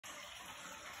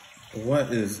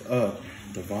What is up,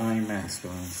 Divine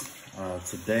Masculines?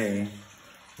 Today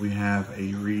we have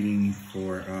a reading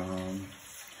for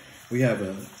we have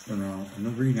a new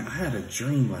reading. I had a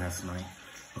dream last night.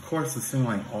 Of course, it seemed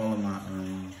like all of my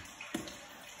it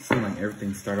seemed like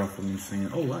everything started off with me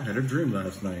saying, "Oh, I had a dream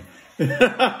last night."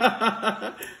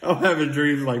 I'm having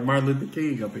dreams like Martin Luther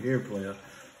King up here, player.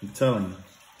 I'm telling you.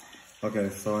 Okay,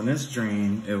 so in this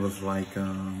dream, it was like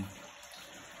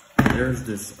there's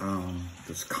this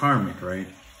Karmic, right?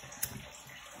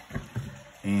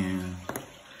 And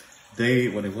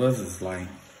what it was is like,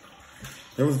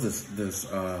 there was this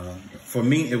for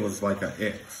me, it was like an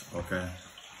ex, okay?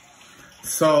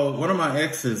 So one of my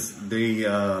exes, they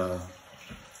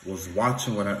was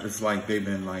watching it's like they've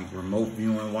been like remote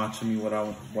viewing, watching me, what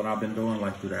I've been doing,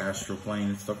 like through the astral plane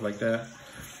and stuff like that.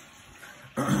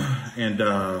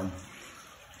 And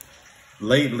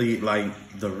lately, like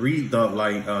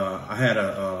I had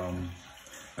a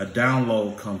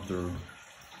download come through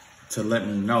to let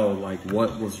me know like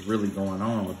what was really going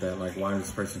on with that, like why this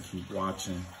person keep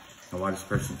watching and why this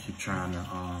person keep trying to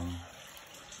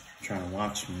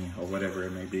watch me or whatever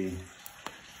it may be.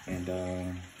 And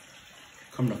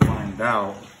come to find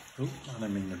out, oops, I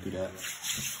didn't mean to do that.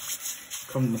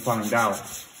 Come to find out,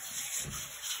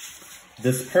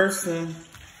 this person,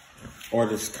 or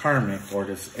this Karmic, or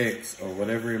this ex, or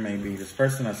whatever it may be, this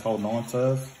person that's holding on to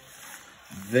us,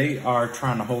 they are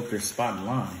trying to hold their spot in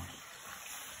line.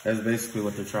 That's basically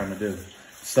what they're trying to do.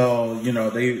 So, you know,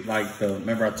 they like,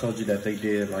 remember I told you that they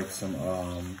did like some,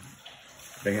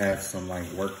 they had some like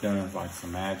work done, like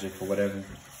some magic or whatever.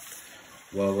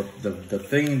 Well, the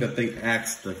thing that they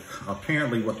asked,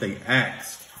 apparently what they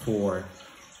asked for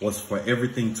was for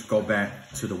everything to go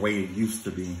back to the way it used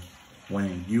to be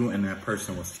when you and that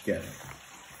person was together.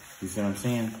 You see what I'm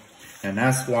saying? And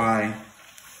that's why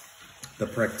the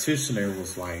practitioner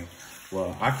was like,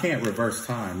 well, I can't reverse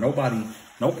time. No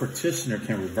practitioner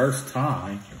can reverse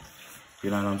time. You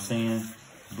know what I'm saying?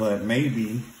 But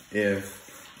maybe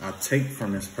if I take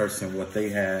from this person what they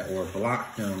had, or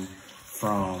block them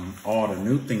from all the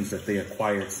new things that they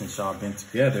acquired since y'all been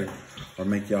together, or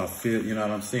make y'all feel, you know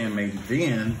what I'm saying?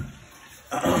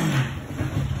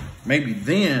 Maybe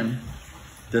then,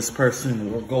 this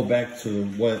person will go back to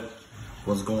what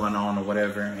was going on or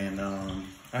whatever. And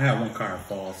I have one card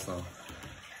fall, so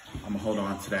I'm gonna hold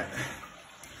on to that.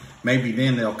 Maybe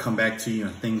then they'll come back to you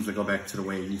and things will go back to the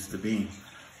way it used to be.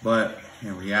 But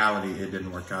in reality, it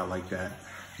didn't work out like that.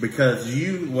 Because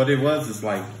what it was is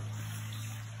like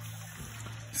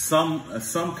some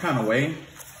kind of way,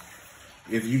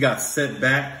 if you got set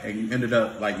back and you ended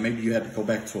up like, maybe you had to go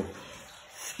back to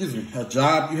a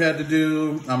job you had to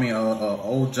do. I mean, a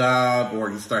old job, or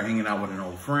you start hanging out with an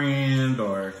old friend,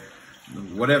 or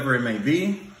whatever it may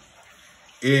be.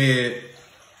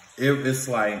 It's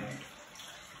like,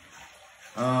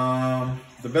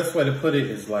 the best way to put it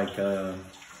is like,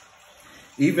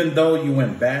 even though you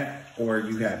went back, or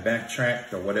you had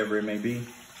backtracked, or whatever it may be,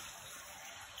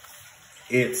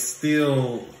 it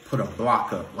still put a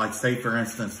block up. Like, say for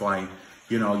instance, like,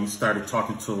 you know, you started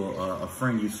talking to a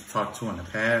friend you used to talk to in the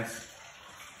past.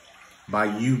 By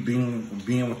you being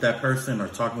with that person, or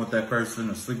talking with that person,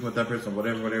 or sleeping with that person,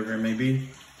 whatever it may be.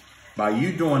 By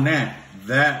you doing that,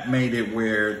 that made it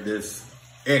where this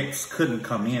ex couldn't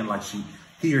come in like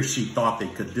he or she thought they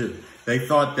could do. They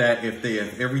thought that if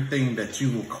everything that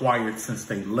you acquired since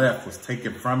they left was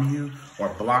taken from you, or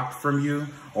blocked from you,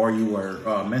 or you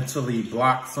were mentally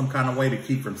blocked some kind of way to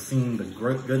keep from seeing the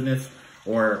goodness,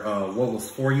 or what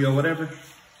was for you or whatever,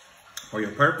 or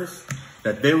your purpose,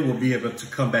 that they will be able to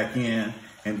come back in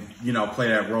and, you know, play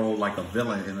that role like a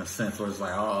villain in a sense, where it's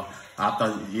like, oh, I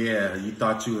thought, yeah, you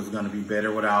thought you was going to be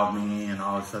better without me and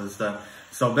all this other stuff.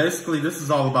 So basically, this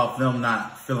is all about them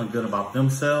not feeling good about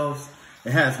themselves.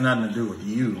 It has nothing to do with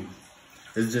you.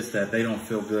 It's just that they don't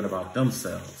feel good about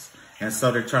themselves. And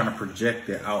so they're trying to project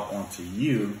it out onto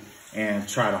you and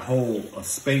try to hold a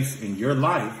space in your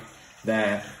life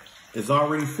that is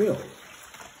already filled.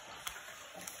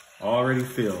 Already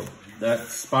filled. That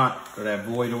spot, or that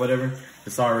void or whatever,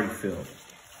 it's already filled.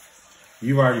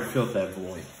 You've already filled that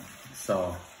void.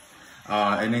 So,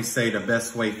 and they say the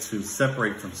best way to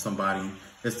separate from somebody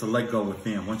is to let go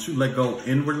within. Once you let go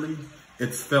inwardly,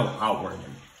 it's felt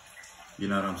outwardly. You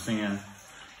know what I'm saying?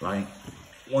 Like,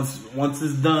 once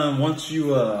it's done, once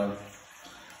you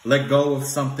let go of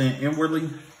something inwardly,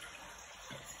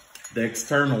 the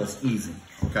external is easy,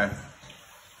 okay?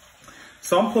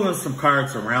 So I'm pulling some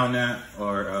cards around that,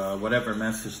 or whatever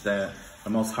message that the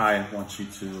Most High wants you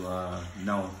to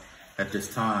know at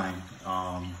this time.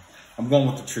 I'm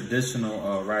going with the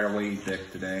traditional Rider-Waite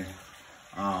deck today.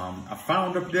 I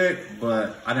found a deck,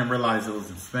 but I didn't realize it was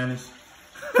in Spanish.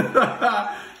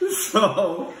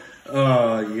 So,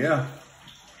 yeah,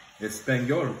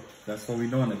 Espanol. That's what we're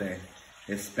doing today.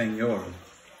 Espanol.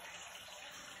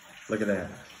 Look at that.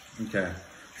 Okay.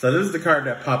 So this is the card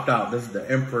that popped out. This is the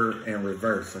Emperor in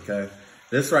reverse, okay?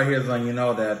 This right here is letting you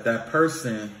know that that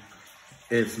person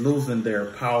is losing their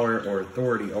power or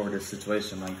authority over this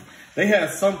situation. Like, they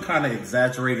have some kind of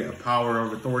exaggerated power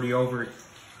or authority over it,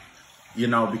 you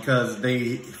know, because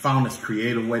they found this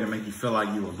creative way to make you feel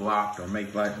like you were blocked, or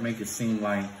make it seem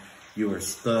like you were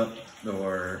stuck,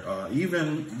 or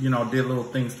even, you know, did little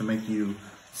things to make you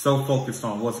so focused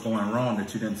on what's going wrong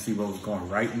that you didn't see what was going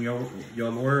right in your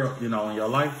world, you know, in your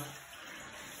life.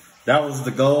 That was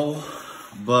the goal,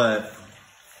 but,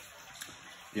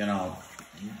 you know,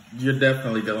 you're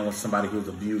definitely dealing with somebody who's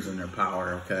abusing their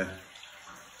power, okay?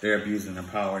 They're abusing their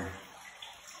power.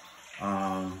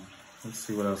 Let's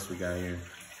see what else we got here.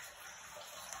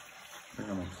 I think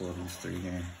I'm gonna pull these three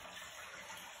here.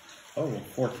 Oh,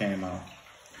 4 came out.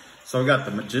 So we got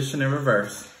the Magician in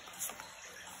reverse.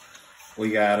 We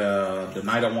got the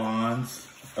Knight of Wands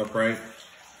upright.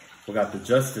 We got the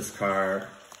Justice card.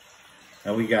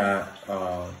 And we got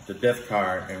the Death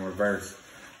card in reverse.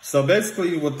 So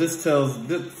basically what this tells,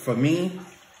 for me,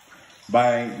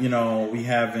 by, you know, we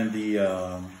having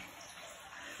the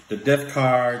Death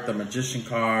card, the Magician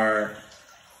card,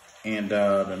 and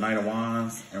the Knight of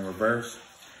Wands in reverse,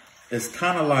 it's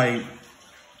kind of like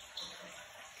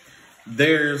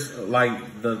there's like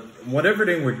whatever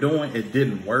they were doing, it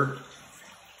didn't work.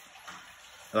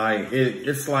 Like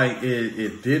it's like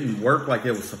it didn't work like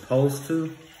it was supposed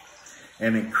to,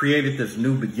 and it created this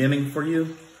new beginning for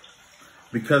you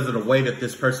because of the way that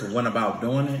this person went about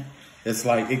doing it. It's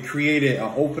like it created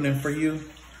an opening for you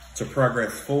to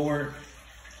progress forward.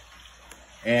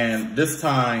 And this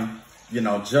time, you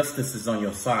know, justice is on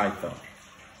your side though.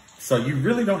 So you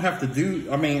really don't have to do,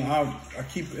 I mean, I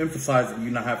keep emphasizing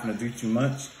you're not having to do too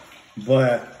much,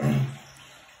 but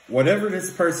whatever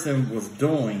this person was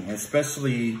doing,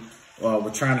 especially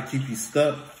with trying to keep you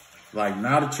stuck, like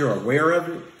now that you're aware of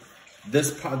it,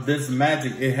 this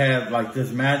magic, it had like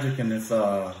this magic and this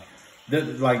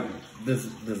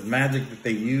magic that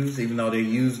they use, even though they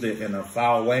used it in a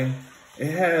foul way,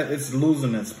 it's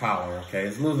losing its power, okay?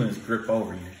 It's losing its grip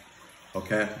over you,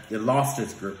 okay? It lost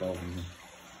its grip over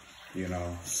you, you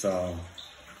know? So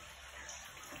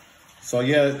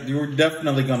yeah, you're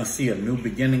definitely gonna see a new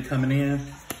beginning coming in.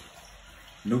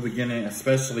 New beginning,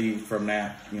 especially from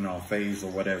that, you know, phase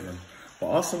or whatever. But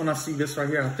also when I see this right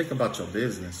here, I think about your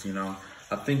business, you know.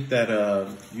 I think that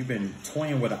you've been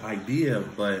toying with an idea,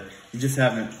 but you just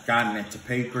haven't gotten it to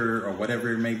paper or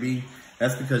whatever it may be.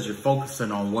 That's because you're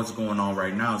focusing on what's going on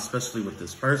right now, especially with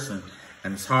this person.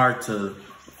 And it's hard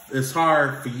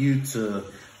for you to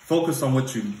focus on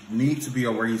what you need to be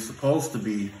or where you're supposed to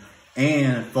be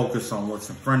and focus on what's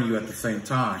in front of you at the same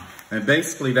time. And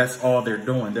basically that's all they're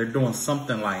doing. They're doing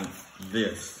something like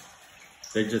this.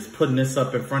 They're just putting this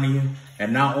up in front of you,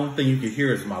 and now only thing you can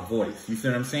hear is my voice. You see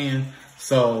what I'm saying?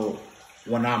 So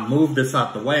when I move this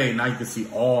out the way, now you can see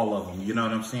all of them. You know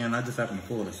what I'm saying? I just happened to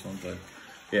pull this one, but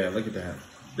yeah, look at that.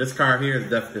 This card here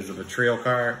is a betrayal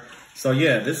card. So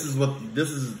yeah, this is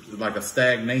like a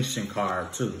stagnation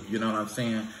card too. You know what I'm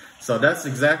saying? So that's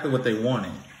exactly what they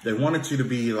wanted. They wanted you to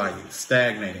be like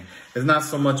stagnating. It's not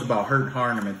so much about hurt,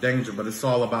 harm, and danger, but it's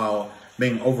all about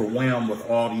being overwhelmed with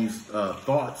all these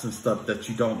thoughts and stuff that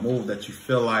you don't move, that you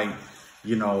feel like,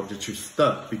 you know, that you're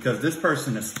stuck, because this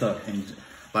person is stuck. And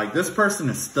like, this person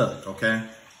is stuck, okay?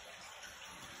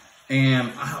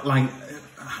 And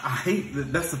I hate,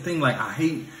 that's the thing, like, I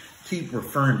hate keep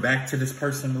referring back to this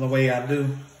person the way I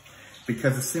do,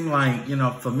 because it seems like, you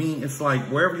know, for me, it's like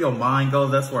wherever your mind goes,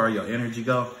 that's where your energy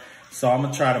goes. So I'm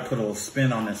going to try to put a little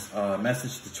spin on this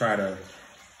message to try to,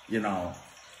 you know,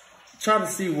 try to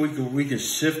see if we could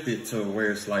shift it to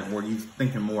where it's like where he's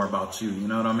thinking more about you. You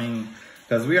know what I mean?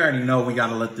 Because we already know we got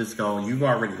to let this go. You've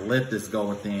already let this go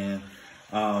within.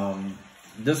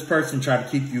 This person tried to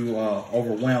keep you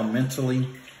overwhelmed mentally.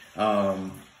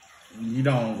 You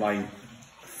don't like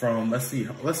from, let's see,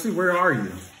 where are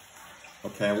you?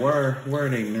 Okay, where are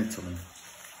they mentally?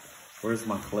 Where's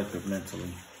my collective mentally?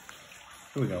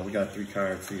 Here we go. We got 3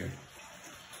 cards here.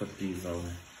 Flip these over.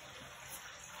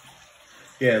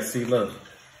 Yeah, see, look.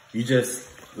 You just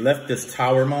left this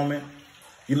tower moment.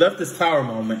 You left this tower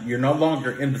moment. You're no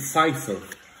longer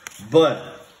indecisive. But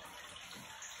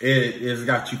it has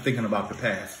got you thinking about the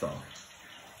past, though.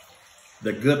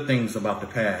 The good things about the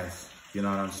past. You know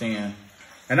what I'm saying?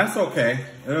 And that's okay.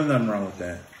 There's nothing wrong with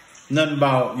that. Nothing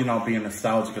about, you know, being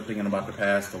nostalgic or thinking about the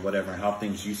past or whatever, how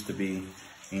things used to be.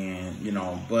 And, you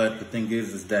know, but the thing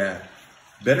is that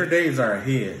better days are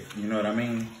ahead. You know what I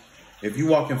mean? If you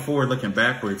walking forward looking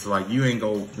backwards, like, you ain't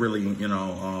gonna really, you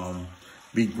know,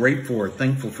 be grateful or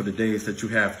thankful for the days that you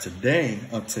have today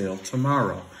until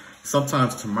tomorrow.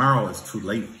 Sometimes tomorrow is too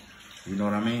late. You know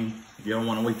what I mean? You don't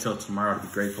want to wait till tomorrow to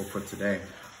be grateful for today,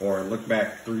 or look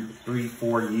back 3,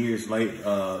 4 years late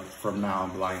from now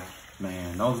and be like,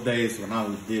 man, those days when I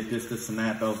did this, and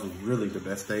that, those were really the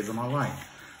best days of my life.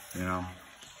 You know.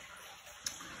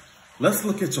 Let's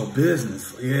look at your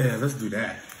business. Yeah, let's do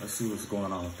that. Let's see what's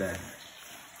going on with that.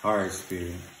 All right,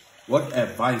 Spirit. What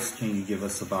advice can you give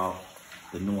us about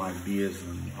the new ideas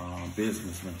and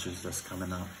business ventures that's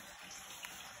coming up?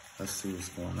 Let's see what's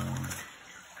going on.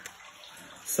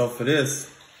 So for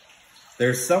this,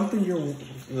 there's something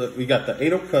we got the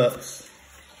 8 of Cups.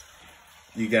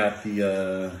 You got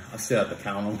the, I still have to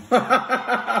count them.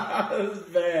 That's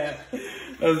bad.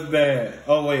 That's bad.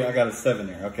 Oh, wait, I got a 7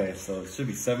 there. Okay, so it should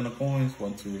be 7 of coins.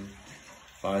 1, 2,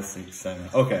 5, 6, 7.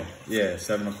 Okay, yeah,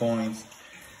 7 of coins.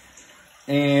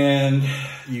 And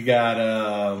you got,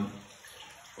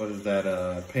 what is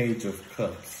that? Page of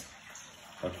Cups.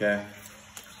 Okay.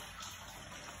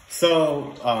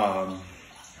 So,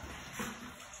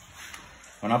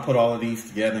 when I put all of these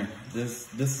together,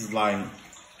 this is like,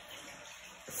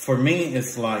 for me,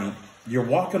 it's like you're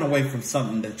walking away from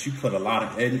something that you put a lot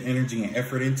of energy and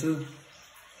effort into.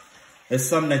 It's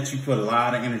something that you put a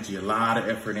lot of energy, a lot of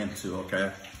effort into,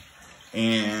 okay?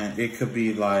 And it could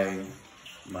be like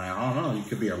I don't know, you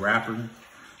could be a rapper.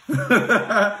 You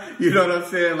know what I'm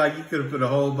saying? Like, you could have put a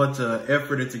whole bunch of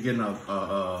effort into getting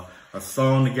a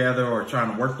song together, or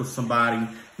trying to work with somebody.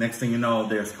 Next thing you know,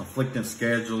 there's conflicting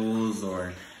schedules,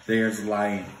 or there's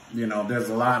like, you know, there's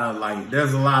a lot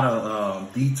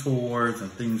of detours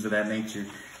and things of that nature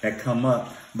that come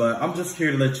up. But I'm just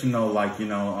here to let you know, like, you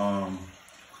know,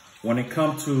 when it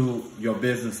comes to your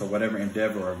business or whatever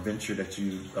endeavor or venture that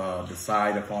you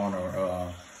decide upon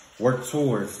or work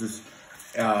towards, this,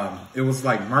 it was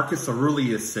like Marcus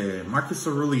Aurelius said. Marcus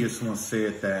Aurelius once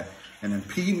said that an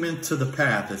impediment to the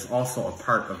path is also a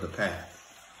part of the path.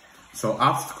 So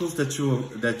obstacles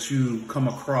that you come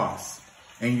across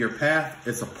in your path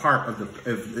is a part of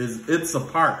it's a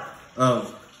part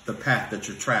of the path that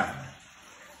you're traveling.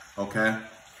 Okay.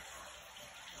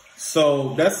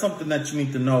 So that's something that you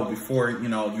need to know before, you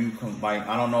know, you can, like,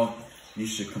 I don't know if you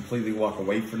should completely walk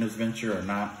away from this venture or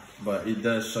not, but it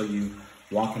does show you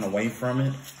walking away from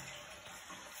it.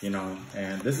 You know,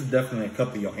 and this is definitely a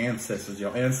couple of your ancestors.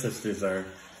 Your ancestors are,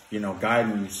 you know,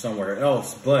 guiding you somewhere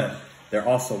else, but they're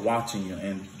also watching you.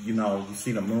 And, you know, you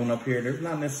see the moon up here. There's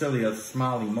not necessarily a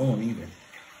smiley moon either.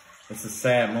 It's a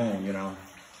sad moon, you know.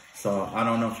 So I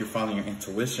don't know if you're following your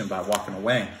intuition by walking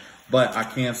away, but I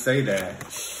can say that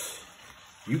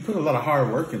you put a lot of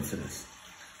hard work into this.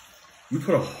 You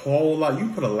put a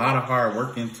lot of hard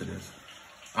work into this.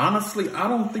 Honestly, I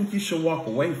don't think you should walk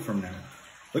away from that.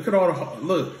 Look at all the,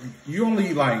 look, you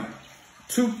only like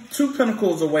two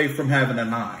pinnacles away from having a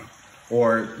 9,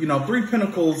 or, you know, 3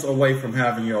 pinnacles away from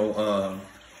having your,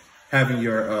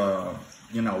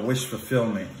 you know, wish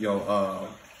fulfillment, your,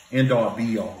 end all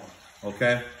be all.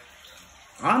 Okay.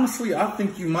 Honestly, I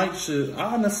think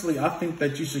I think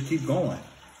that you should keep going.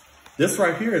 This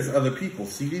right here is other people.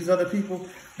 See these other people?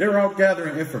 They're all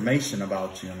gathering information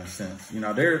about you in a sense. You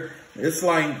know, it's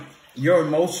like your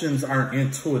emotions aren't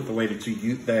into it the way that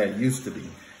that used to be.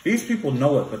 These people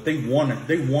know it, but they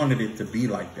wanted it to be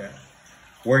like that.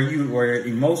 Where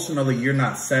emotionally you're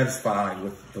not satisfied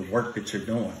with the work that you're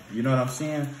doing. You know what I'm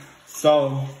saying?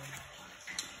 So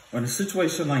in a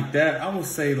situation like that, I would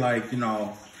say, like, you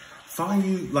know, find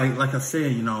you, like I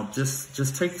said, you know,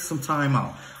 just take some time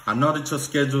out. I know that your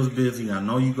schedule is busy. I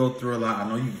know you go through a lot. I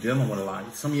know you're dealing with a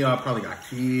lot. Some of y'all probably got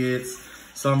kids.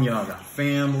 Some of y'all got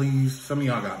families. Some of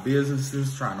y'all got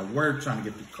businesses, trying to work, trying to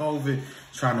get through COVID,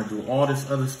 trying to do all this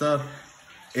other stuff.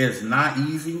 It's not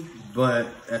easy, but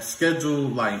schedule,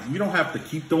 like, you don't have to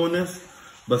keep doing this,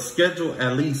 but schedule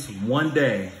at least one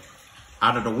day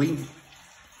out of the week.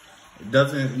 It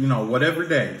doesn't, you know, whatever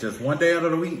day, just one day out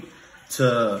of the week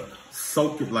to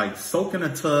soak in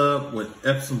a tub with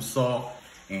Epsom salt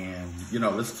and, you know,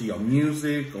 listen to your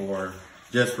music, or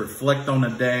just reflect on the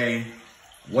day,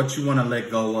 what you want to let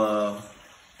go of,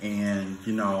 and,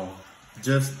 you know,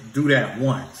 just do that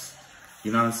once.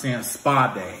 You know what I'm saying?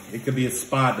 Spa day. It could be a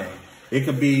spa day. It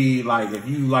could be like, if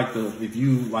you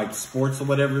like sports or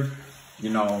whatever, you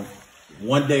know,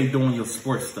 one day doing your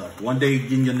sports stuff, one day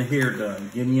getting your hair done,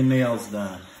 getting your nails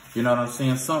done. You know what I'm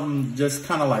saying? Something just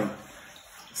kind of like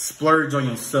splurge on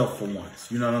yourself for once.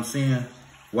 You know what I'm saying?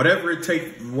 Whatever it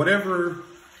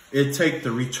take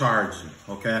to recharge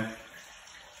you. Okay.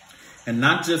 And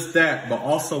not just that, but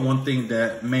also one thing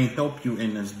that may help you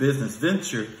in this business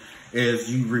venture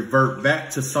is you revert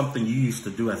back to something you used to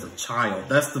do as a child.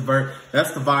 That's the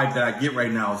vibe that I get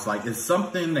right now. It's like, it's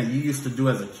something that you used to do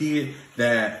as a kid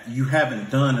that you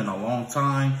haven't done in a long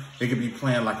time. It could be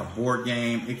playing like a board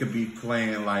game. It could be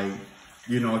playing like,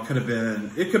 you know, it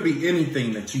could be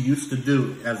anything that you used to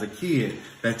do as a kid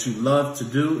that you love to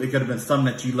do. It could have been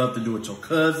something that you love to do with your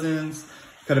cousins.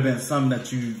 It could have been something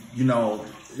that you know,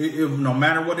 no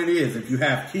matter what it is, if you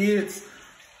have kids,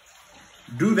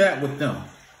 do that with them.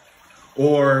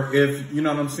 Or if, you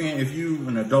know what I'm saying, if you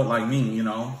an adult like me, you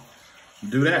know,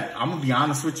 do that. I'm gonna be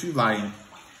honest with you, like,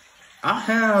 I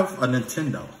have a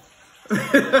Nintendo.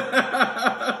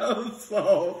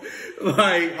 So,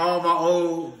 like, all my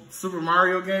old Super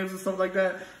Mario games and stuff like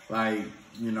that, like,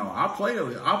 you know, I play it.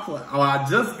 Oh, I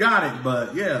just got it,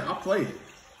 but yeah, I play it.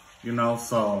 You know,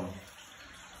 so,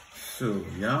 shoot,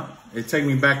 yeah. It takes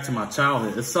me back to my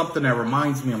childhood. It's something that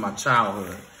reminds me of my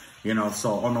childhood. You know,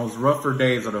 so on those rougher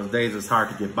days or those days it's hard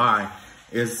to get by,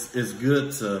 it's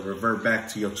good to revert back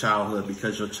to your childhood,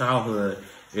 because your childhood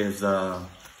is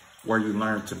where you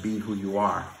learn to be who you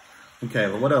are. Okay,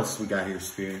 well, what else we got here,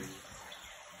 Spirit?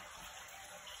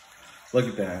 Look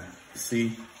at that.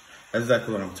 See? That's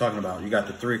exactly what I'm talking about. You got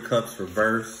the 3 of Cups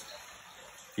reversed.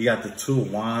 You got the 2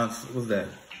 of Wands. What was that?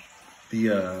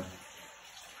 The,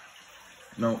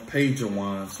 no, Page of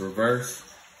Wands reversed.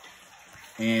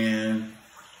 And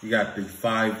you got the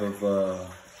 5 of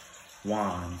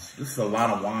Wands. This is a lot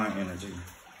of wand energy.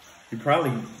 You're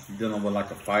probably dealing with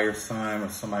like a fire sign or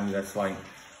somebody that's like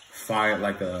fire,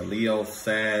 like a Leo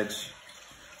Sag.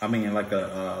 I mean, like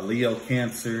a Leo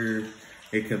Cancer.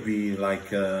 It could be like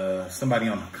somebody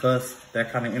on the cusp,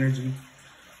 that kind of energy.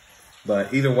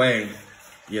 But either way,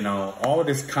 you know, all of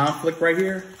this conflict right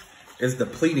here is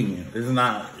depleting you. It's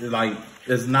not like,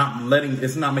 it's not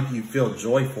making you feel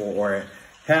joyful or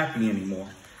happy anymore.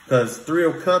 Because 3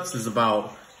 of Cups is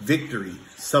about victory,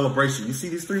 celebration. You see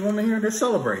these 3 women here? They're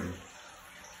celebrating.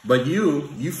 But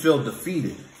you feel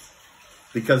defeated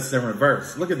because it's in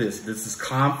reverse. Look at this. This is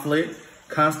conflict,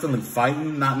 constantly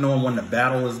fighting, not knowing when the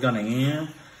battle is going to end.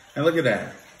 And look at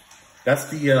that. That's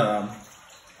the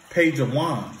Page of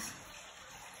Wands.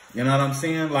 You know what I'm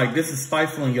saying? Like, this is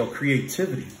stifling your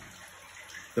creativity.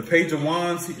 The Page of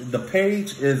Wands, the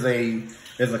page is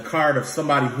a card of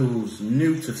somebody who's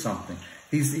new to something.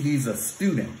 He's a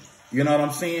student. You know what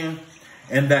I'm saying?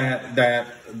 And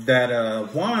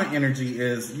that wand energy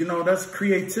is, you know, that's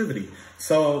creativity.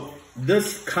 So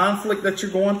this conflict that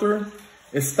you're going through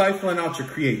is stifling out your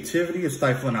creativity. It's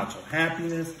stifling out your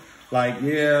happiness. Like,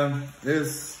 yeah,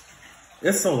 it's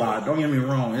a lot. Don't get me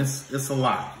wrong. It's a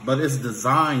lot, but it's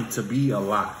designed to be a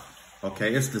lot.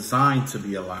 Okay. It's designed to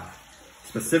be a lot,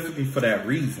 specifically for that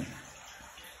reason.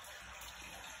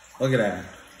 Look at that.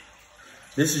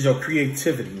 This is your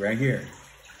creativity right here.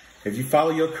 If you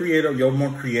follow your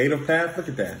more creative path, look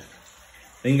at that.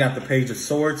 Then you got the Page of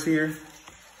Swords here.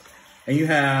 And you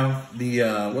have the,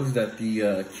 what is that?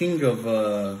 The King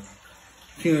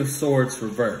of Swords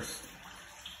reversed.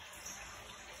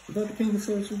 Is that the King of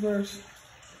Swords reversed?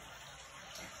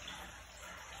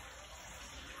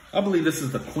 I believe this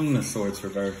is the Queen of Swords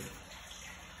reversed.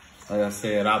 Like I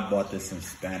said, I bought this in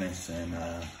Spanish and,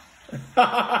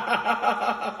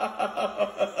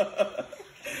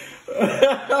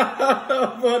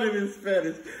 but it in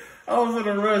Spanish. I was in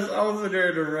a rush. I was in there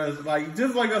in a rush. Like,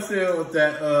 just like I said with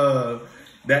that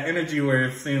energy where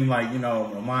it seemed like, you know,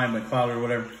 my mind been clouded or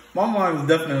whatever. My mind was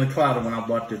definitely clouded when I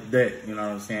bought this deck, you know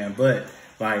what I'm saying? But,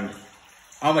 like,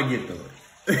 I'm gonna get through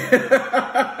it.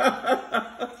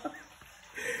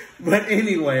 But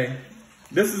anyway,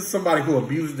 this is somebody who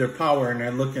abused their power and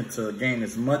they're looking to gain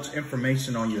as much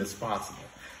information on you as possible.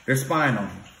 They're spying on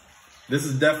you. This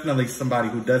is definitely somebody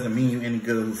who doesn't mean you any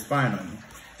good who's spying on you.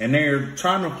 And they're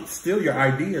trying to steal your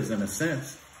ideas in a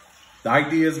sense. The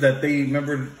ideas that they,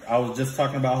 remember I was just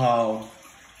talking about how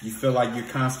you feel like you're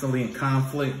constantly in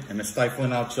conflict and it's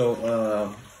stifling out your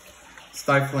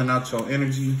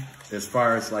energy as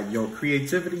far as like your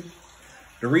creativity.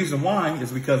 The reason why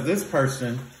is because this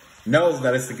person knows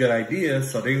that it's a good idea,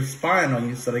 so they're spying on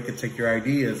you so they can take your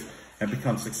ideas and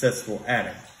become successful at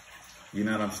it. You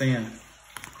know what I'm saying?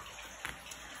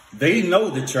 They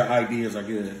know that your ideas are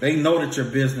good. They know that your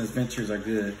business ventures are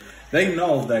good. They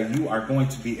know that you are going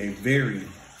to be a very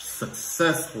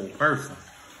successful person.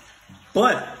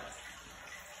 But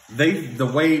the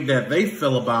way that they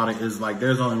feel about it is like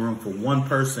there's only room for one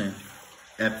person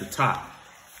at the top.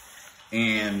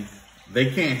 And they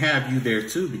can't have you there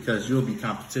too because you'll be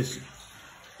competition.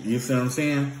 You see what I'm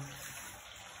saying?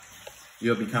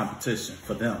 You'll be competition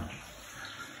for them.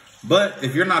 But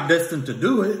if you're not destined to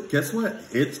do it, guess what?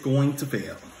 It's going to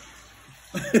fail.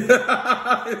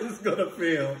 It's going to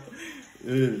fail.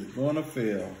 It's going to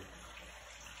fail.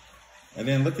 And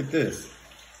then look at this.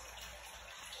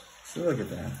 So look at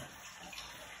that.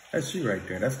 That's you right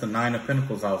there. That's the 9 of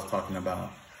Pentacles I was talking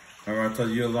about. Remember I told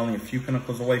you it was only a few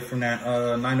pentacles away from that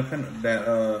 9 of Pentacles,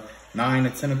 that 9 or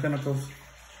 10 of Pentacles.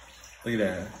 Look at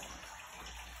that.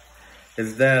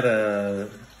 Is that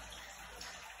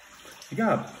you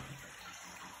got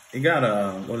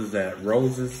what is that?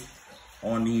 Roses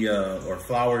on the or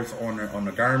flowers on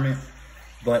the garment,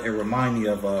 but it reminds me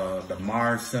of the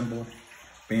Mars symbol,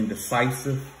 being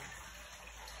decisive.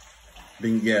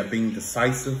 Being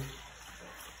decisive.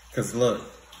 Cause look,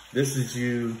 this is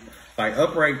you. Like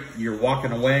upright, you're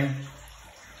walking away,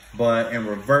 but in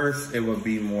reverse, it would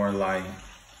be more like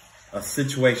a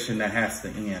situation that has to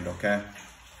end, okay?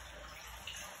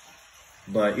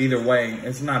 But either way,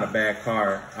 it's not a bad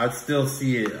card. I still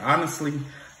see it. Honestly,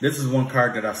 this is one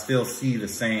card that I still see the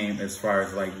same as far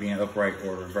as like being upright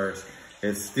or reverse.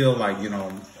 It's still like, you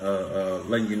know,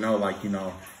 letting you know, like, you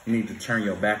know, you need to turn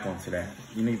your back onto that.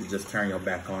 You need to just turn your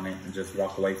back on it and just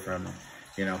walk away from it.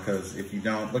 You know, because if you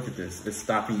don't, look at this. It's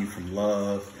stopping you from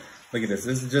love. Look at this.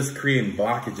 This is just creating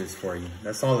blockages for you.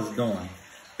 That's all it's doing.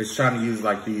 It's trying to use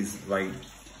like these, like,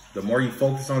 the more you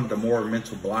focus on it, the more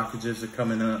mental blockages are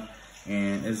coming up.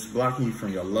 And it's blocking you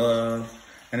from your love.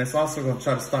 And it's also going to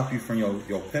try to stop you from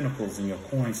your pentacles and your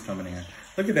coins coming in.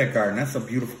 Look at that garden. That's a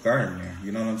beautiful garden there.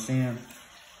 You know what I'm saying?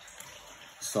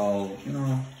 So, you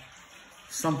know,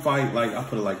 some fight, like, I'll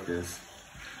put it like this.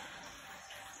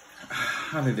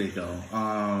 How did it go?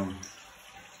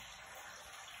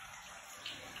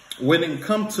 When it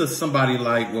comes to somebody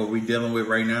like what we're dealing with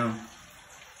right now,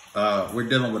 we're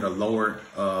dealing with a lower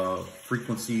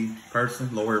frequency person,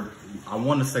 I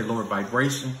want to say lower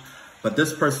vibration, but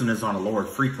this person is on a lower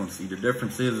frequency. The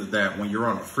difference is that when you're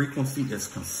on a frequency, it's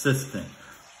consistent,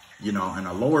 you know, and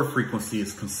a lower frequency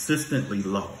is consistently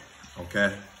low,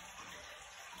 okay?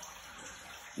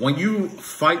 When you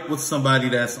fight with somebody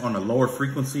that's on a lower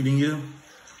frequency than you,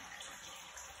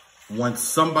 when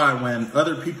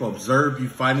other people observe you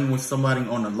fighting with somebody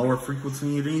on a lower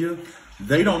frequency than you,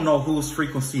 they don't know whose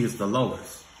frequency is the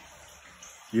lowest.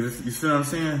 You see what I'm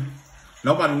saying?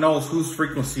 Nobody knows whose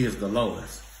frequency is the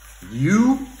lowest.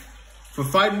 You for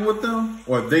fighting with them,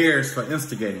 or theirs for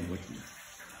instigating with you.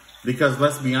 Because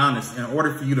let's be honest, in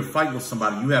order for you to fight with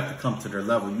somebody, you have to come to their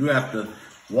level. You have to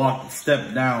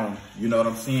step down, you know what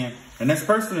I'm saying? And this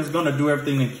person is going to do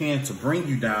everything they can to bring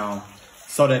you down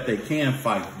so that they can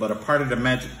fight. But a part of the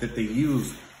magic that they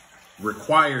use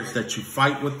requires that you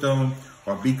fight with them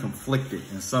or be conflicted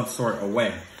in some sort of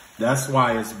way. That's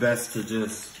why it's best to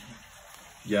just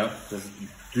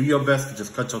do your best to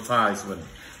just cut your ties with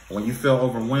it. When you feel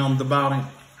overwhelmed about it,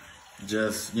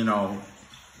 just, you know,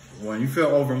 when you feel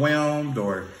overwhelmed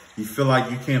or you feel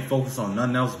like you can't focus on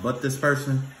nothing else but this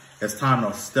person, it's time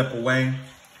to step away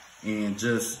and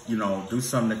just, you know, do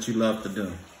something that you love to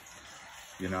do,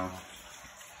 you know.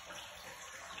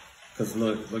 Because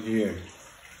look here.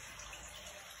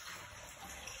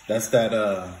 That's that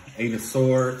 8 of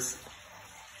Swords,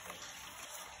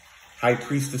 High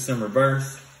Priestess in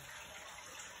reverse,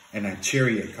 and that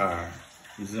Chariot card.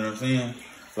 You see what I'm saying?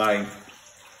 Like,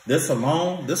 this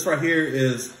alone, this right here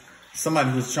is somebody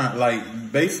who's trying,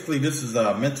 like, basically this is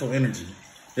mental energy.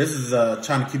 This is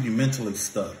trying to keep you mentally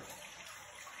stuck.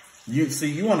 You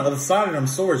see, you on the other side of them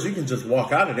swords, you can just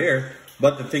walk out of there.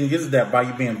 But the thing is that by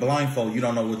you being blindfolded, you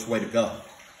don't know which way to go.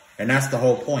 And that's the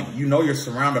whole point. You know you're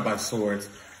surrounded by swords,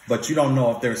 but you don't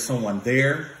know if there's someone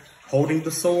there holding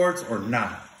the swords or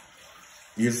not.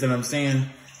 You see what I'm saying?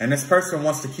 And this person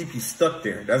wants to keep you stuck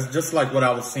there. That's just like what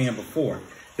I was saying before.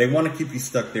 They want to keep you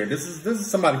stuck there. This is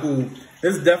somebody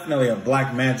this is definitely a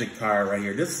black magic card right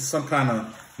here. This is some kind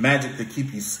of magic to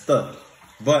keep you stuck.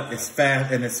 But it's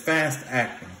fast, and it's fast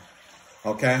acting.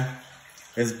 Okay?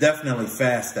 It's definitely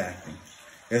fast acting.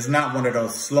 It's not one of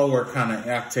those slower kind of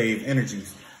octave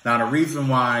energies. Now, the reason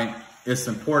why it's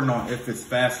important on if it's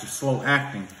fast or slow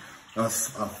acting, a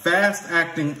fast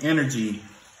acting energy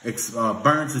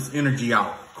burns its energy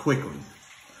out quickly.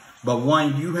 But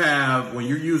when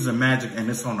you're using magic and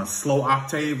it's on a slow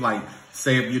octave, like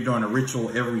say if you're doing a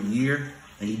ritual every year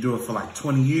and you do it for like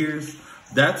 20 years,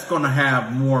 that's going to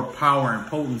have more power and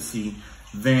potency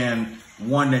than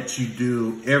one that you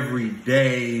do every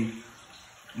day.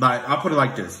 Like, I'll put it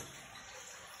like this.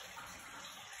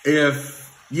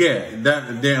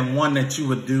 Then one that you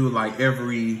would do like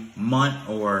every month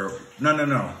or,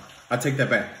 no. I take that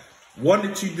back. One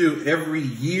that you do every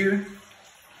year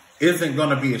isn't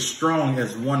going to be as strong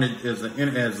as one that is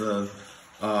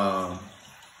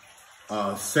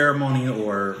ceremony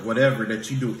or whatever that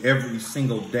you do every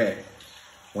single day.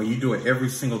 When you do it every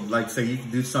single, like say you can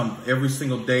do something every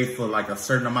single day for like a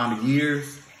certain amount of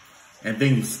years, and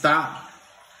then you stop,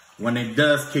 when it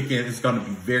does kick in, it's going to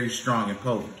be very strong and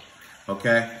potent.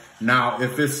 Okay. Now,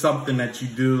 if it's something that you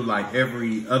do like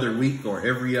every other week or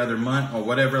every other month or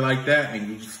whatever like that, and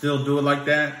you still do it like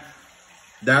that,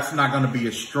 that's not going to be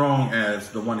as strong as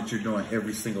the one that you're doing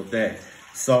every single day.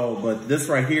 So, but this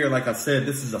right here, like I said,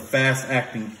 this is a fast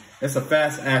acting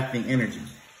energy.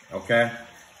 Okay.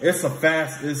 It's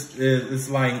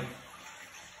like,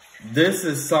 this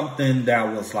is something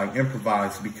that was like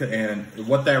improvised, because, and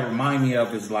what that remind me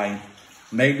of is like,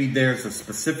 maybe there's a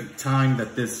specific time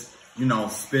that this, you know,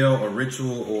 spell or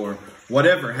ritual or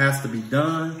whatever has to be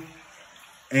done.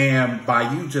 And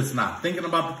by you just not thinking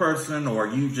about the person, or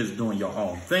you just doing your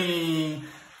own thing,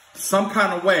 some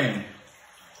kind of way,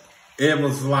 it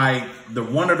was like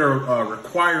one of the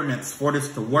requirements for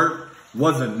this to work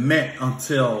wasn't met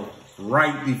until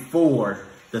right before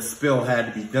the spell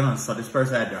had to be done. So this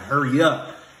person had to hurry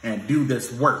up and do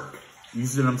this work. You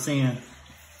see what I'm saying?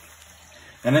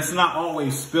 And it's not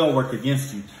always spell work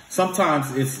against you.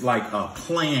 Sometimes it's like a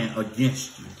plan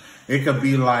against you. It could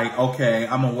be like, okay,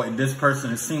 I'm gonna wait. This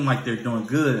person, it seems like they're doing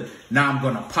good. Now I'm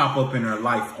gonna pop up in their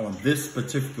life on this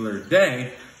particular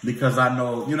day, because I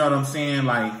know, you know what I'm saying?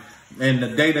 Like, and the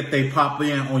day that they pop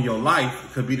in on your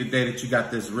life could be the day that you got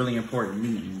this really important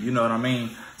meeting. You know what I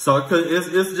mean? So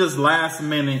it's just last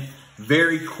minute,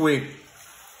 very quick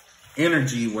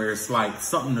energy where it's like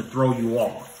something to throw you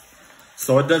off.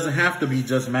 So it doesn't have to be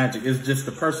just magic. It's just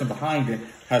the person behind it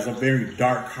has a very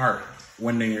dark heart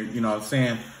when they're, you know what I'm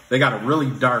saying? They got a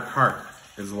really dark heart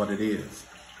is what it is.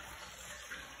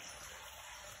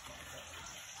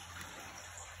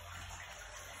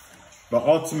 But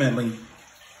ultimately,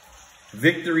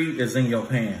 victory is in your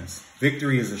hands.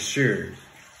 Victory is assured.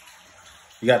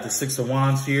 You got the Six of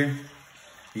Wands here.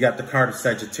 You got the card of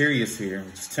Sagittarius here,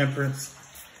 which is Temperance.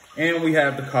 And we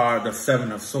have the card, the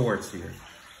Seven of Swords here.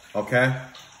 Okay?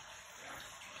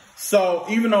 So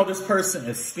even though this person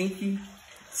is sneaky,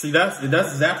 see, that's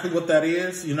exactly what that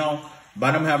is. You know,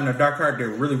 by them having a dark heart, they're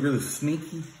really, really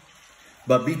sneaky.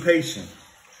 But be patient.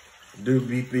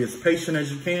 Be as patient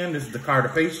as you can. This is the card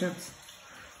of patience.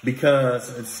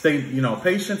 Because stay, you know,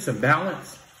 patience and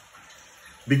balance.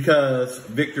 Because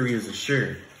victory is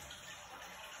assured.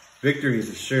 Victory is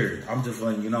assured. I'm just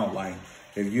letting you know, like,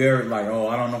 if you're ever like, oh,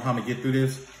 I don't know how to get through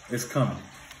this, it's coming.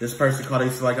 This person called,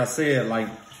 like I said, like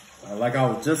I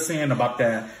was just saying about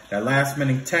that last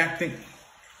minute tactic.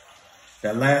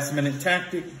 That last minute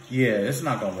tactic, yeah, it's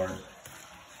not gonna work.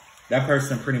 That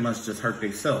person pretty much just hurt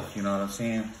themselves, you know what I'm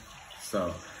saying?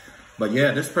 So, but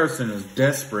yeah, this person is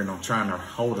desperate on trying to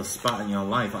hold a spot in your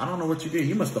life. I don't know what you did.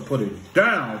 You must have put it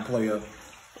down, player.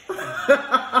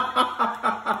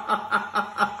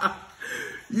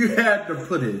 You had to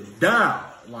put it down.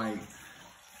 Like,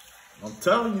 I'm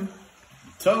telling you,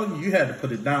 you had to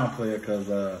put it down, player, because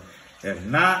if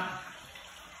not,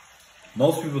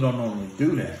 most people don't normally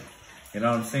do that. You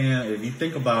know what I'm saying? If you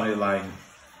think about it, like,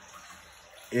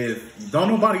 if don't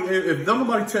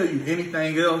nobody tell you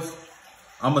anything else,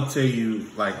 I'm gonna tell you,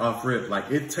 like, off rip,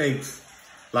 like, it takes,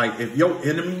 like, if your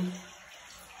enemy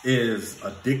is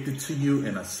addicted to you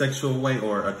in a sexual way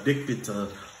or addicted to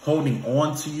holding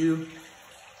on to you,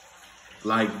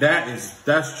 like,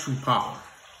 that's true power.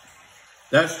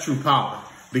 That's true power.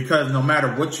 Because no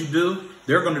matter what you do,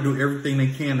 they're going to do everything they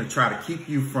can to try to keep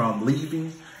you from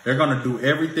leaving. They're going to do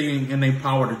everything in their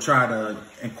power to try to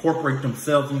incorporate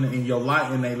themselves in your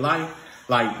life, in their life.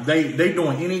 Like, they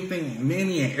doing anything,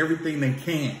 any and everything they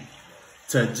can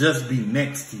to just be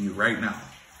next to you right now.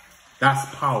 That's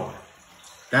power.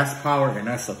 That's power, and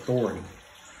that's authority.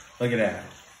 Look at that.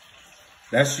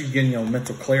 That's you getting your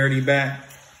mental clarity back.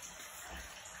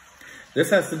 This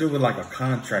has to do with like a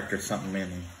contract or something, man.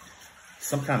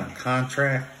 Some kind of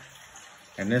contract.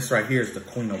 And this right here is the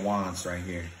Queen of Wands right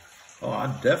here. Oh, I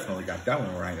definitely got that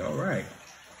one right. All right.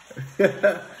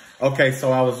 Okay,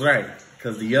 so I was right.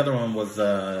 Because the other one was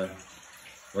the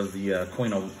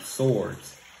Queen of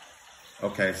Swords.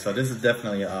 Okay, so this is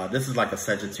definitely, this is like a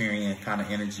Sagittarian kind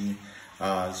of energy.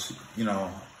 You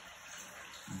know,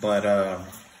 but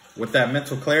with that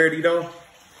mental clarity though,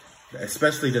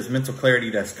 especially this mental clarity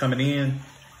that's coming in,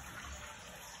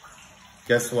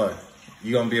 guess what?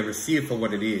 You're going to be able to see it for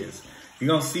what it is. You're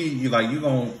going to see, you're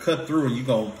going to cut through and you're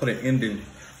going to put an end in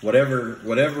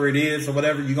whatever it is or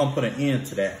whatever, you're going to put an end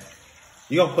to that.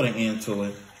 You're going to put an end to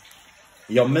it.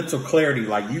 Your mental clarity,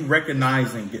 like you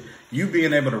recognizing, you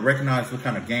being able to recognize what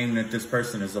kind of game that this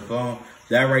person is upon,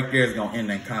 that right there is going to end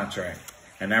that contract.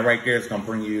 And that right there is going to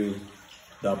bring you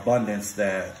the abundance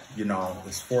that, you know,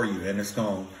 is for you. And it's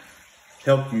going to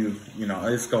help you, you know,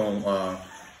 it's going to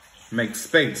make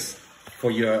space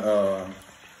for your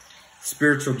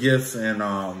spiritual gifts and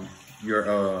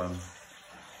your,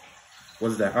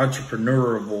 what's that,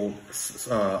 entrepreneurial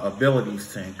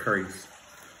abilities to increase.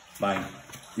 Like,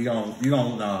 you're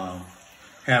gonna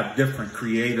have different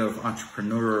creative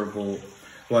entrepreneurial,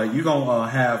 well, you're gonna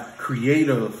have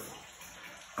creative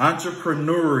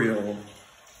entrepreneurial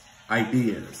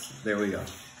ideas. There we go.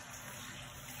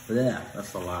 But yeah,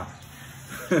 that's a lot.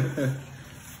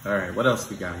 All right, what else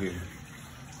we got here?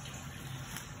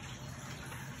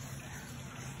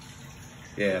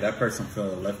 Yeah, that person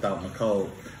feel left out in the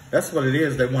cold. That's what it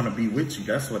is. They want to be with you.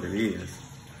 That's what it is.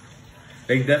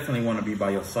 They definitely want to be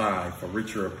by your side, for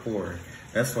richer or poor.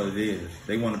 That's what it is.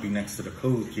 They want to be next to the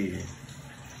cool kid.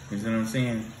 You see what I'm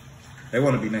saying? They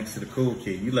want to be next to the cool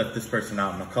kid. You left this person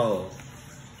out in the cold.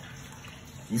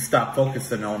 You stop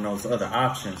focusing on those other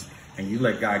options and you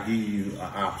let God give you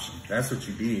an option. That's what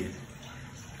you did.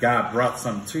 God brought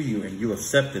something to you and you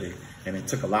accepted it, and it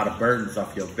took a lot of burdens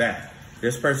off your back.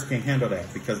 This person can't handle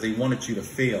that because they wanted you to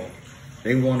fail.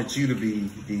 They wanted you to be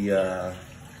the,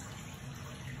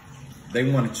 they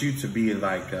wanted you to be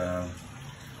like the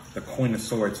Queen of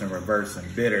Swords in reverse,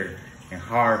 and bitter and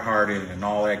hard-hearted and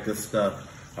all that good stuff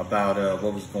about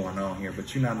what was going on here.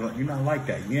 But you're not like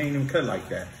that. You ain't even cut like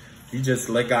that. You just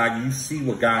let God, you see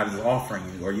what God is offering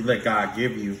you, or you let God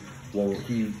give you what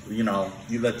he, you know,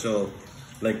 you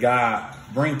let God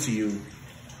bring to you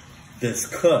this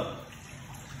cup.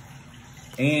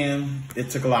 And it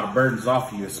took a lot of burdens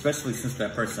off of you, especially since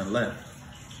that person left.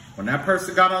 When that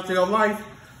person got out to your life,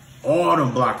 all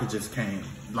them blockages came.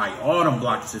 Like, all them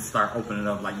blockages start opening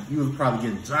up. Like, you was probably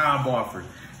getting job offers.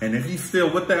 And if you still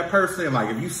with that person,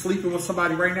 like if you sleeping with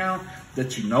somebody right now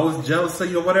that you know is jealous of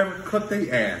you or whatever, cut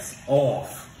their ass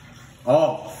off.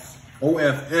 Off.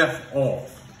 O-F-F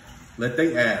off. Let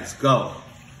their ass go.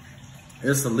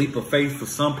 It's a leap of faith for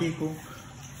some people.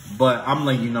 But I'm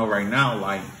letting you know right now,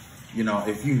 like, you know,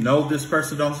 if you know this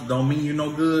person don't mean you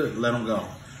no good, let them go.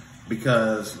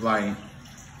 Because, like,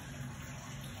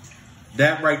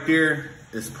 that right there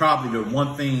is probably the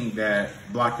one thing that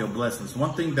block your blessings.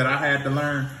 One thing that I had to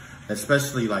learn,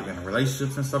 especially like in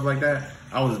relationships and stuff like that,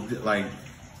 I was like,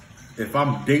 if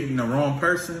I'm dating the wrong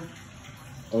person,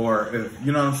 or if,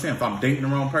 you know what I'm saying, if I'm dating the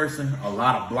wrong person, a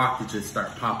lot of blockages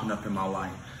start popping up in my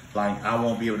life. Like, I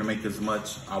won't be able to make as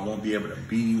much. I won't be able to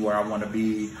be where I want to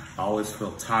be. I always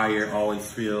feel tired,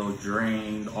 always feel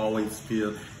drained, always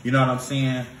feel, you know what I'm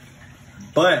saying?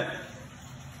 But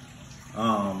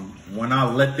when I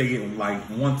let like,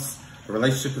 once the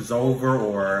relationship is over,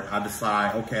 or I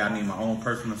decide, okay, I need my own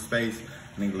personal space,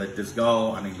 I need to let this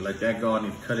go, I need to let that go, I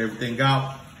need to cut everything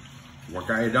out, work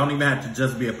out. It don't even have to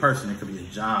just be a person. It could be a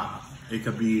job. It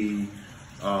could be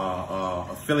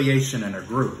affiliation in a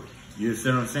group. You see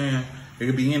what I'm saying? It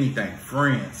could be anything,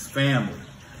 friends, family.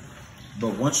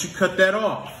 But once you cut that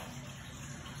off,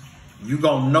 you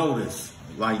gonna notice,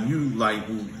 you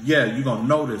gonna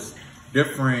notice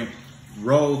different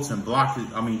roads and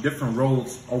different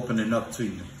roads opening up to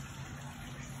you.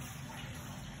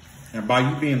 And by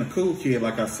you being a cool kid,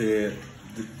 like I said,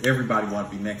 everybody want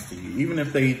to be next to you. Even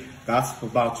if they gossip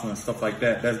about you and stuff like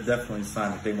that, that's definitely a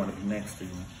sign that they want to be next to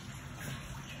you.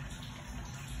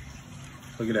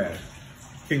 Look at that.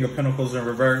 King of Pentacles in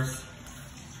reverse.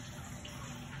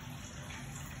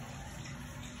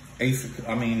 Yeah,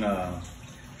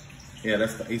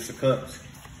 that's the Ace of Cups.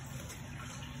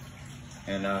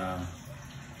 And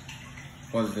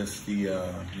what is this? The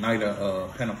Knight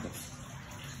of Pentacles.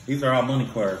 These are all money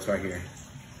cards right here.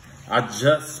 I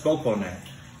just spoke on that.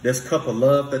 This cup of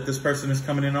love that this person is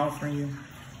coming in offering you.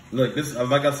 Look, this,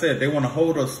 like I said, they want to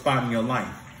hold a spot in your life.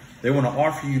 They want to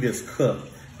offer you this cup.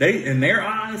 In their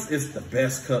eyes, it's the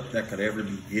best cup that could ever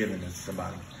be given to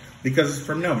somebody. Because it's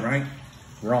from them, right?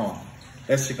 Wrong.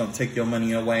 That shit gonna take your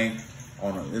money away.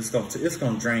 It's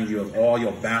gonna drain you of all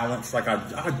your balance. Like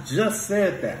I just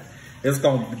said that. It's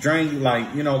gonna drain you,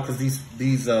 like, you know, because these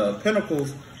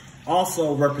pentacles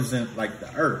also represent like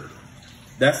the earth.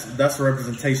 That's a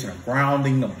representation of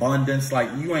grounding, abundance.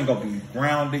 Like, you ain't gonna be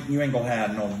grounded. You ain't gonna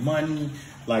have no money.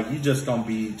 Like, you just gonna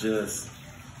be just,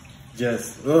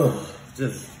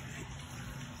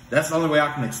 that's the only way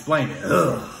I can explain it.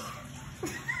 Ugh.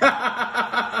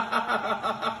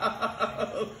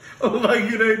 Like,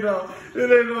 it ain't no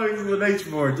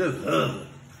explanation for it. Just, ugh.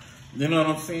 You know what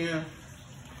I'm saying?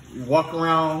 You walk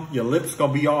around, your lips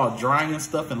gonna be all dry and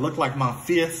stuff and look like my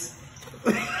fist.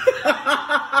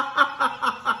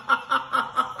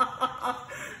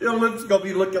 Your lips gonna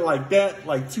be looking like that,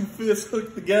 like two fists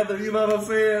hooked together, you know what I'm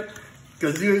saying?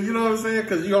 Cause you know what I'm saying?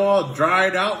 Cause you all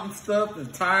dried out and stuff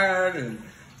and tired and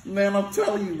man, I'm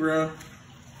telling you, bro.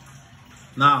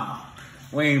 Nah,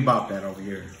 we ain't about that over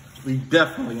here. We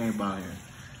definitely ain't about here.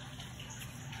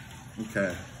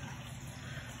 Okay.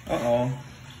 Uh-oh.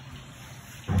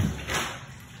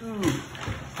 Ooh.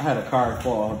 I had a card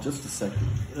fall. Just a second.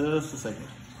 Just a second.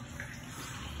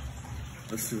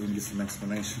 Let's see if we can get some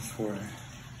explanations for it.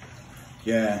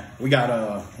 Yeah, we got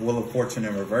a Wheel of Fortune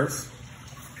in reverse.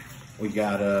 We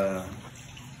got a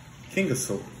King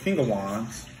of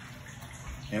Wands.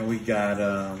 And we got,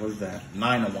 what is that?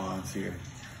 9 of Wands here.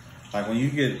 Like when you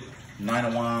get 9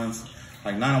 of Wands,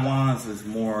 like 9 of Wands is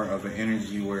more of an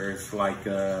energy where it's like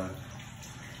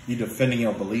you defending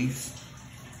your beliefs.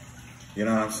 You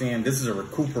know what I'm saying? This is a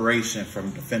recuperation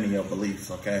from defending your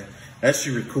beliefs, okay? That's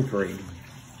you recuperating.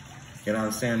 You know what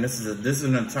I'm saying? This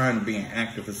isn't a time of being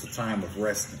active. It's a time of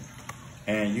resting.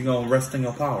 And you're going to rest in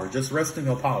your power. Just rest in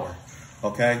your power,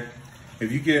 okay?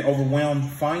 If you get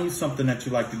overwhelmed, find you something that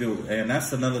you like to do. And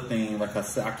that's another thing. Like I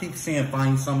said, I keep saying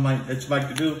find something that you like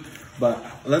to do. But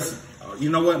you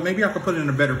know what? Maybe I could put it in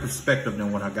a better perspective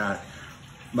than what I got.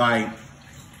 Like,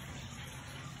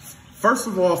 first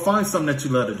of all, find something that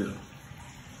you love to do.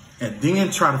 And then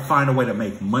try to find a way to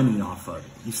make money off of it.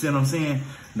 You see what I'm saying?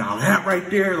 Now that right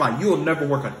there, like you'll never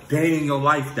work a day in your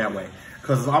life that way.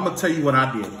 Cause I'm gonna tell you what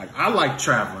I did. Like I like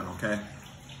traveling, okay?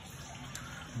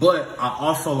 But I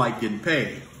also like getting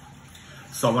paid.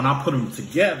 So when I put them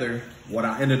together, what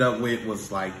I ended up with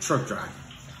was like truck driving,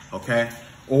 okay?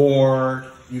 Or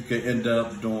you could end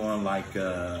up doing like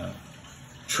a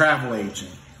travel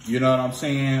agent, you know what I'm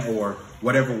saying? Or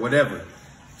whatever.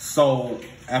 So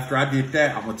after I did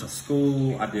that, I went to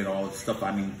school. I did all the stuff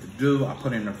I needed to do. I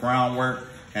put in the groundwork.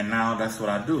 And now that's what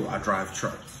I do. I drive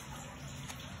trucks.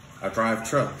 I drive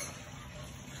trucks.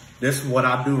 This is what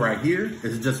I do right here.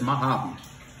 It's just my hobby.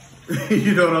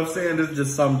 You know what I'm saying? It's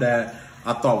just something that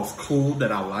I thought was cool,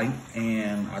 that I like.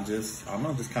 And I don't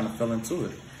know, just kind of fell into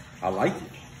it. I like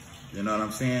it. You know what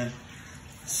I'm saying?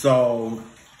 So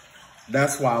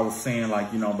that's why I was saying,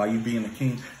 like, you know, by you being the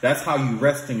king, that's how you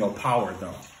rest in your power,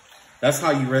 though. That's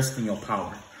how you rest in your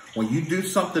power. When you do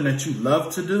something that you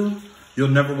love to do, you'll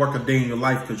never work a day in your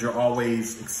life because you're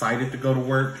always excited to go to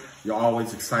work. You're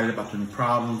always excited about the new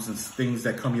problems and things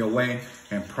that come your way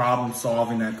and problem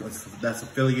solving that's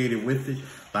affiliated with it.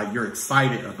 Like you're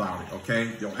excited about it,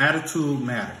 okay? Your attitude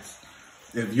matters.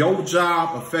 If your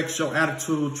job affects your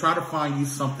attitude, try to find you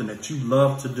something that you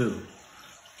love to do.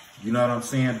 You know what I'm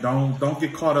saying? Don't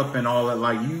get caught up in all that.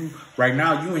 Like you, right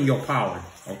now, you in your power,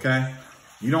 okay?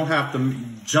 You don't have to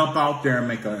jump out there and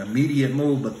make an immediate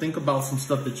move, but think about some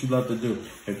stuff that you love to do.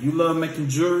 If you love making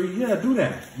jewelry, yeah, do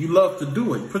that. You love to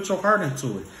do it. Put your heart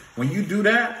into it. When you do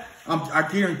that, I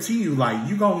guarantee you, like,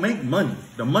 you're going to make money.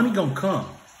 The money going to come.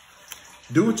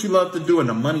 Do what you love to do and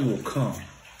the money will come.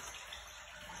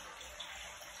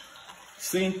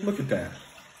 See, look at that.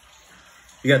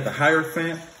 You got the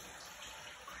Hierophant.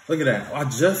 Look at that. I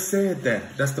just said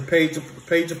that. That's the Page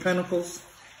of Pentacles.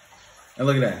 And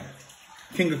look at that.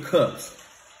 King of Cups.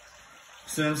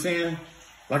 See what I'm saying?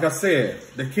 Like I said,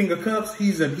 the King of Cups,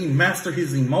 he mastered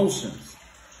his emotions.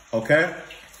 Okay?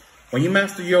 When you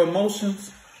master your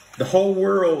emotions, the whole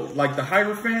world, like the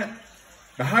Hierophant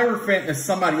is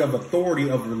somebody of authority,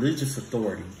 of religious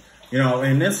authority. You know,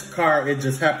 in this card, it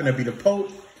just happened to be the Pope.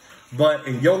 But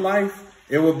in your life,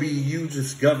 it will be you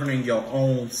just governing your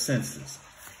own senses,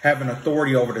 having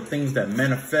authority over the things that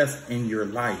manifest in your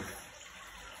life.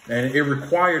 And it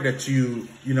required that you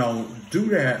do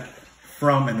that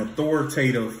from an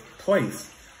authoritative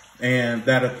place. And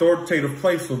that authoritative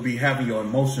place will be having your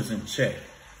emotions in check.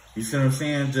 You see what I'm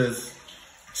saying? Just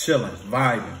chilling,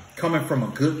 vibing, coming from a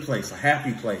good place, a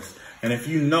happy place. And if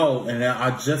you know, and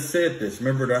I just said this,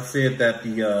 remember that I said that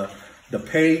the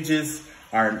pages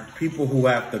are people who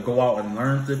have to go out and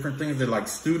learn different things. They're like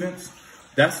students.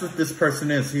 That's what this person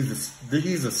is.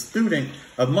 He's a student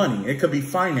of money. It could be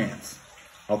finance.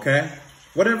 Okay,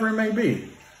 whatever it may be.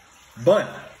 But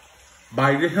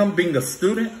by him being a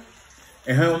student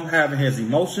and him having his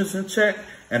emotions in check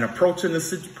and approaching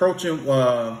his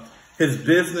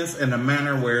business in a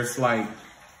manner where it's like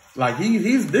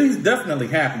he's definitely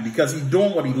happy because he's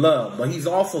doing what he loves, but he's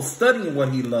also studying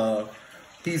what he loves.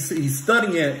 He's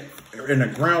studying it in a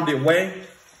grounded way,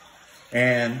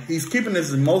 and he's keeping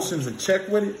his emotions in check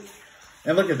with it.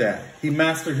 And look at that. He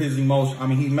mastered his emotion. I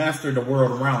mean, he mastered the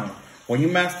world around him. When you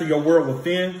master your world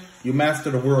within, you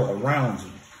master the world around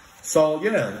you. So,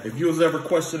 yeah, if you was ever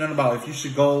questioning about if you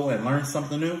should go and learn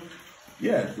something new,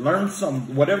 yeah, learn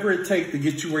something, whatever it takes to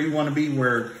get you where you want to be,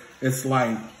 where it's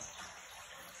like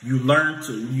You learn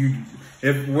to,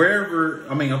 if wherever,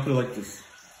 I mean, I'll put it like this.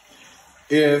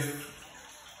 If,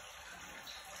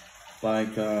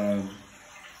 like,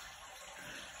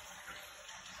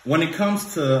 when it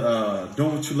comes to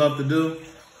doing what you love to do,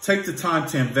 take the time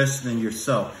to invest in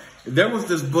yourself. There was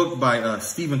this book by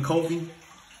Stephen Covey,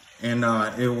 and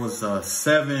it was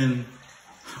 7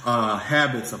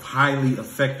 habits of highly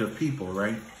effective people,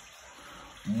 right?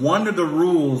 One of the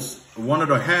rules, one of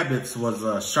the habits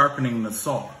was sharpening the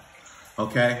saw.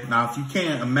 Okay, now if you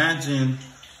can't imagine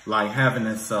like having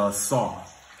this saw,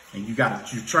 and you're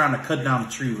trying to cut down a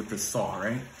tree with this saw,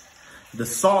 right? The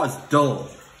saw is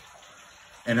dull,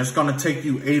 and it's gonna take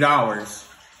you 8 hours.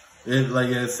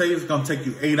 Say it's gonna take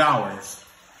you 8 hours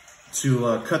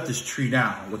to cut this tree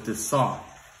down with this saw,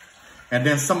 and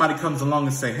then somebody comes along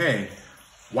and say, "Hey,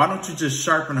 why don't you just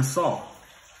sharpen a saw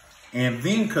and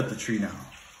then cut the tree down?"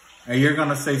 And you're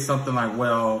gonna say something like,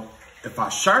 "Well, if I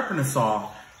sharpen the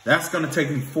saw, that's gonna take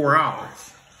me 4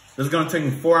 hours. It's gonna take me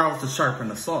 4 hours to sharpen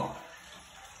the saw."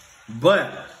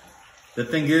 But the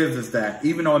thing is that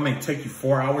even though it may take you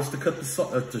 4 hours to cut the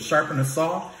saw, to sharpen the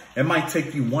saw, it might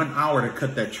take you 1 hour to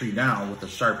cut that tree down with a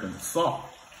sharpened saw.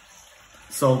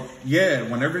 So yeah,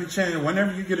 whenever you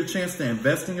get a chance to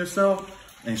invest in yourself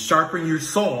and sharpen your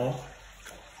saw,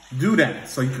 do that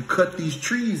so you can cut these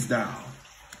trees down.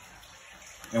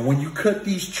 And when you cut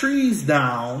these trees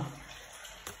down,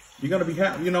 you're gonna be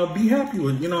happy. Be happy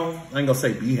with. I ain't gonna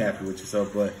say be happy with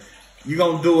yourself, but you're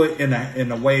gonna do it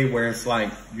in a way where it's like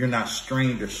you're not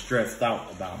strained or stressed out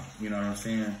about it. You know what I'm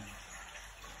saying?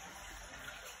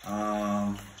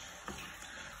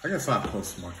 I guess I'll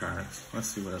post some more cards. Let's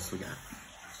see what else we got.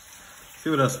 See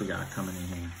what else we got coming in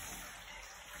here.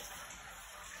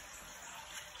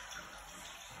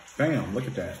 Bam! Look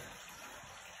at that.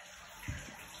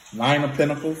 9 of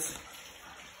Pentacles.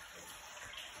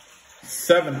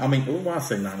 7. I mean, why I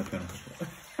say 9 of Pentacles?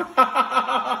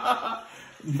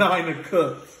 9 of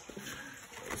Cups.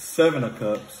 7 of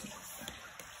Cups.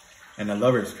 And the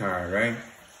Lover's card, right?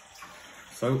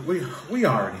 So we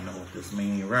already know what this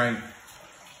means, right?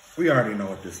 We already know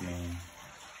what this means.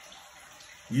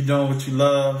 You doing what you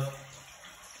love.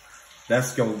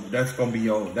 That's gonna be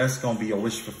your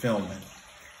wish fulfillment.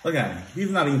 Look at him.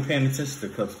 He's not even paying attention to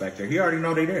the cups back there. He already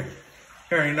know they there.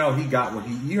 He already know he got what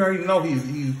you already know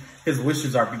his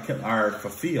wishes are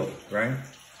fulfilled, right?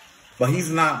 But he's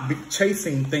not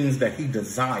chasing things that he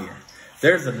desires.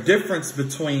 There's a difference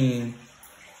between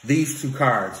these 2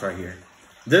 cards right here.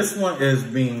 This one is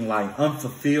being like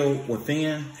unfulfilled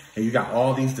within, and you got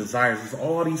all these desires. There's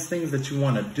all these things that you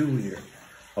want to do here,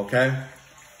 okay?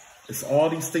 It's all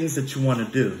these things that you want to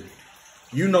do.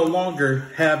 You no longer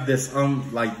have this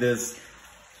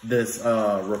this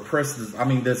repressed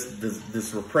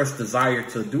desire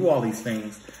to do all these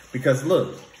things, because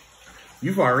look,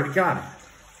 you've already got it.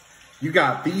 You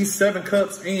got these 7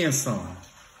 cups and some,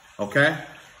 okay?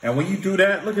 And when you do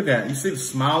that, look at that. You see the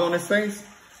smile on his face?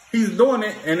 He's doing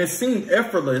it, and it seems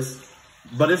effortless,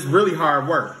 but it's really hard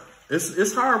work.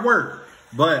 It's hard work,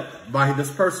 but by this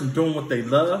person doing what they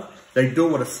love, they do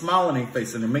it with a smile on their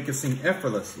face, and they make it seem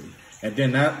effortlessly. And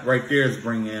then that right there is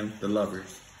bringing in the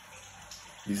Lovers.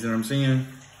 You see what I'm saying?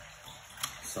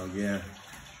 So yeah,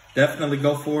 definitely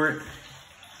go for it.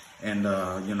 And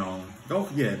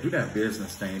do that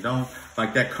business thing. Don't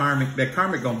like that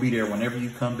karmic gonna be there whenever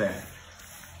you come back.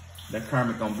 That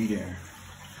karmic gonna be there.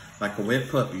 Like a wet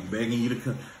puppy begging you to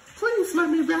come. Please let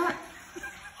me back.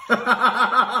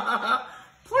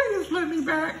 Please let me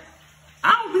back.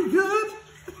 I'll be good.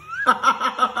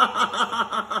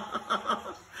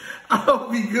 I'll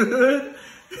be good.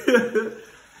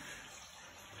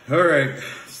 All right.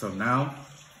 So now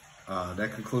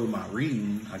that concludes my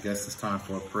reading. I guess it's time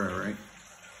for a prayer, right?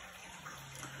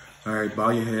 All right. Bow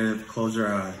your head. Close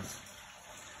your eyes.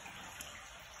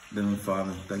 Heavenly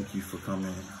Father, thank you for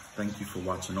coming. Thank you for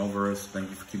watching over us. Thank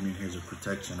you for keeping your hedge of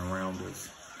protection around us.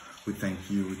 We thank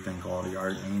you. We thank all the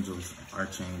archangels,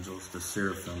 the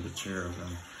seraphim, the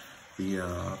cherubim, the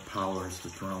powers, the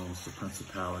thrones, the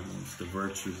principalities, the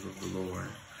virtues of the Lord,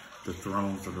 the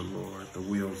thrones of the Lord, the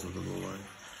wheels of the Lord,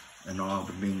 and all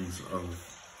the beings of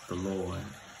the Lord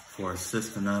for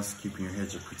assisting us, keeping your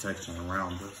hedge of protection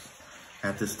around us.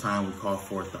 At this time, we call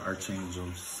forth the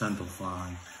archangels,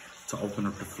 Sandalphon, to open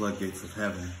up the floodgates of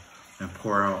heaven and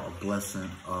pour out a blessing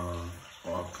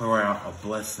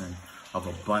of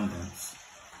abundance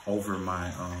over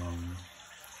my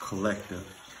collective,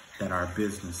 that are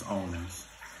business owners,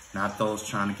 not those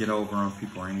trying to get over on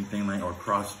people or anything like, or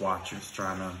cross watchers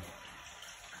trying to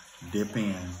dip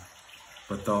in,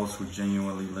 but those who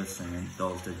genuinely listen and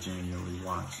those that genuinely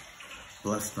watch.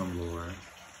 Bless them, Lord.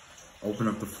 Open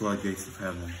up the floodgates of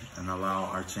heaven and allow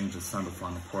Archangel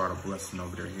Sandalphon to pour out a blessing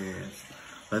over their heads.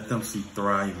 Let them see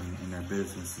thriving in their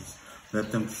businesses.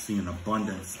 Let them see an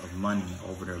abundance of money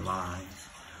over their lives.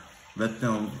 Let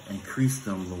them increase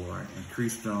them, Lord.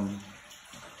 Increase them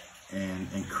and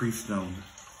increase them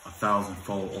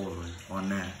 1,000-fold over on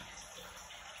that.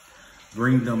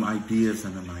 Bring them ideas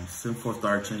in the night. Send forth the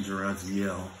Archangel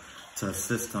Raziel to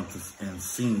assist them in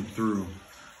seeing through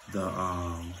the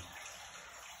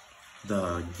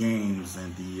games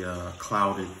and the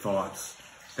clouded thoughts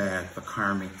that the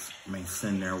karmics may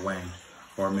send their way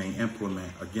or may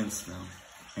implement against them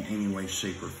in any way,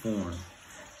 shape, or form,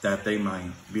 that they might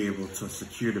be able to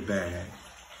secure the bag.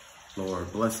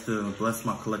 Lord, bless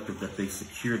my collective that they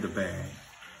secure the bag,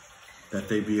 that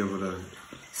they be able to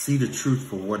see the truth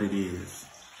for what it is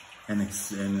and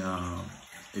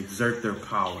exert their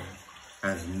power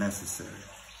as necessary.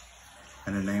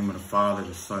 In the name of the Father,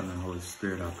 the Son, and the Holy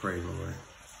Spirit, I pray, Lord.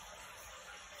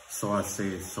 So I say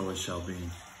it, so it shall be.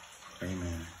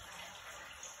 Amen.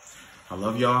 I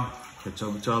love y'all. Catch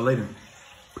up with y'all later.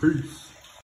 Peace.